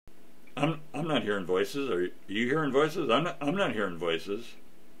not hearing voices. Are you hearing voices? I'm not hearing voices.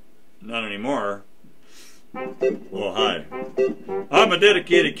 Not anymore. Well, hi. I'm a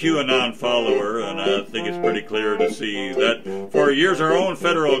dedicated QAnon follower, and I think it's pretty clear to see that for years our own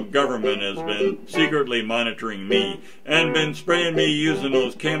federal government has been secretly monitoring me and been spraying me using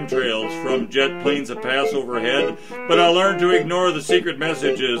those chemtrails from jet planes that pass overhead, but I learned to ignore the secret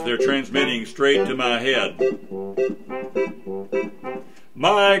messages they're transmitting straight to my head.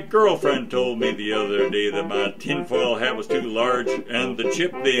 My girlfriend told me the other day that my tinfoil hat was too large and the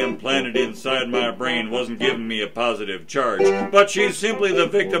chip they implanted inside my brain wasn't giving me a positive charge. But she's simply the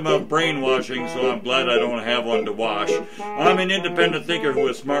victim of brainwashing, so I'm glad I don't have one to wash. I'm an independent thinker who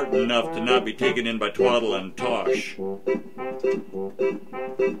is smart enough to not be taken in by twaddle and tosh.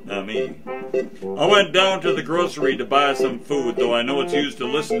 Not me. I went down to the grocery to buy some food, though I know it's used to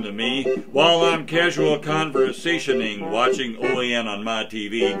listen to me while I'm casual conversationing, watching OAN on my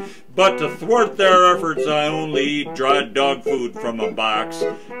TV. But to thwart their efforts, I only eat dried dog food from a box,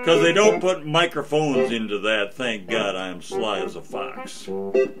 because they don't put microphones into that. Thank God I am sly as a fox.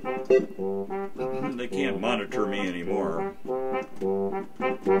 They can't monitor me anymore.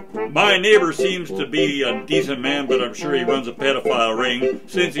 My neighbor seems to be a decent man, but I'm sure he runs a pedophile ring,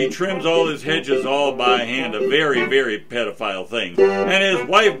 since he trims all his hedges all by hand, a very, very pedophile thing. And his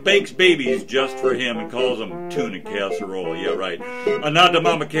wife bakes babies just for him and calls them tuna casserole. Yeah, right. A nod to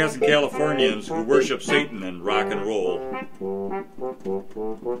Mama Cass and Californians who worship Satan and rock and roll.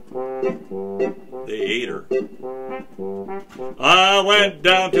 They ate her. I went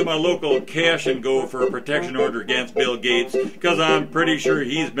down to my local cash and go for a protection order against Bill Gates, because I'm pretty sure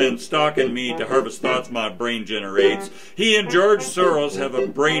he's been stalking me to harvest thoughts my brain generates. He and George Soros have a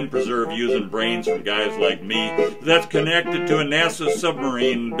brain preserve using brains from guys like me that's connected to a NASA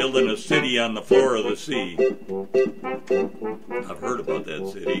submarine building a city on the floor of the sea. I've heard about that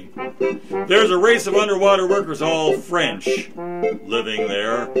city. There's a race of underwater workers, all French, living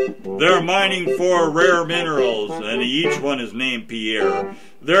there. They're mining for rare minerals, and each one is named Pierre.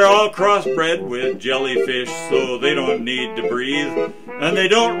 They're all crossbred with jellyfish, so they don't need to breathe, and they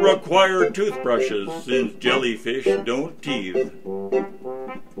don't require toothbrushes, since jellyfish don't teeth.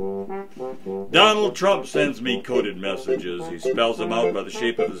 Donald Trump sends me coded messages. He spells them out by the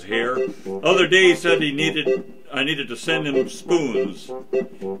shape of his hair. Other day he said I needed to send him spoons,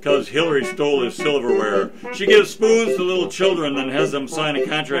 because Hillary stole his silverware. She gives spoons to little children, then has them sign a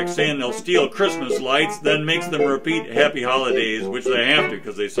contract saying they'll steal Christmas lights, then makes them repeat Happy Holidays, which they have to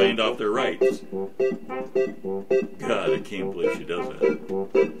because they signed off their rights. God, I can't believe she does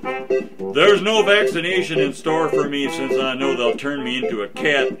that. There's no vaccination in store for me, since I know they'll turn me into a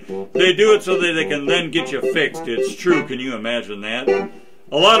cat. They do it so that they can then get you fixed. It's true, can you imagine that?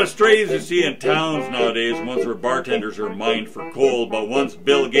 A lot of strays you see in towns nowadays once their bartenders are mined for coal, but once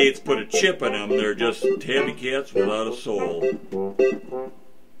Bill Gates put a chip in them, they're just tabby cats without a soul.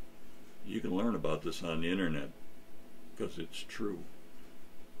 You can learn about this on the internet, because it's true.